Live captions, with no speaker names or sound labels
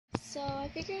So I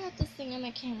figured out this thing on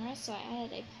my camera, so I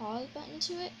added a pause button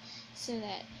to it so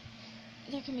that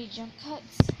there can be jump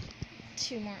cuts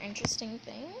to more interesting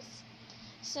things.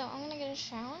 So I'm gonna get a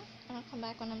shower and I'll come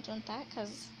back when I'm done with that,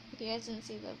 because if you guys didn't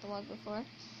see the vlog before,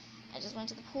 I just went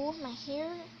to the pool. My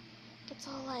hair gets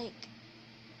all like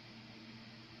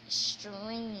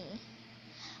stringy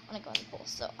when I go in the pool,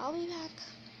 so I'll be back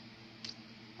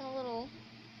in a little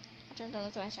after I'm done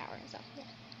with my shower and stuff. Yeah.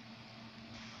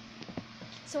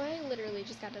 So I literally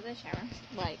just got out of the shower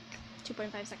like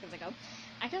 2.5 seconds ago.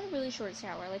 I got a really short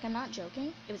shower, like I'm not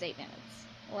joking, it was 8 minutes.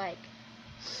 Like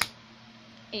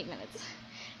 8 minutes.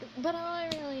 But all I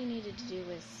really needed to do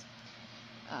was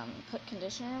put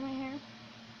conditioner in my hair.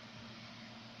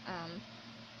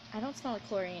 I don't smell like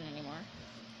chlorine anymore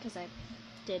because I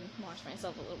did wash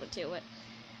myself a little bit too, but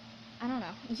I don't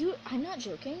know. I'm not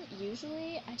joking.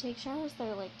 Usually I take showers that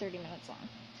are like 30 minutes long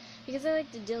because I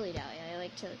like to dilly-dally. I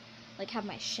like to have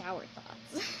my shower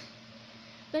thoughts.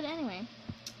 But anyway,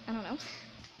 I don't know.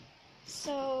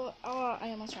 So,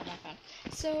 I almost dropped my phone.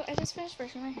 So I just finished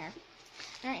brushing my hair.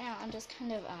 And right now I'm just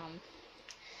kind of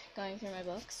going through my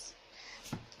books.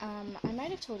 I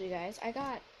might have told you guys, I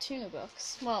got 2 new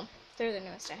books. Well, they're the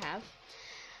newest I have.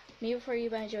 Me Before You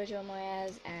by Jojo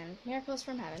Moyes and Miracles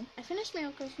from Heaven. I finished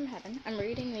Miracles from Heaven. I'm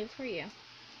reading Me Before You.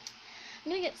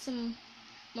 I'm gonna get some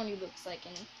more new books like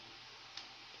in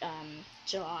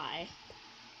July.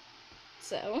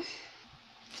 So,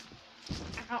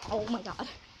 oh my god.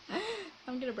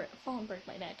 I'm gonna fall and break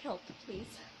my neck. Help,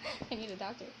 please. I need a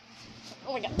doctor.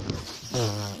 Oh my god.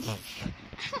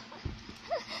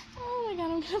 Oh my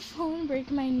god, I'm gonna fall and break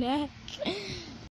my neck.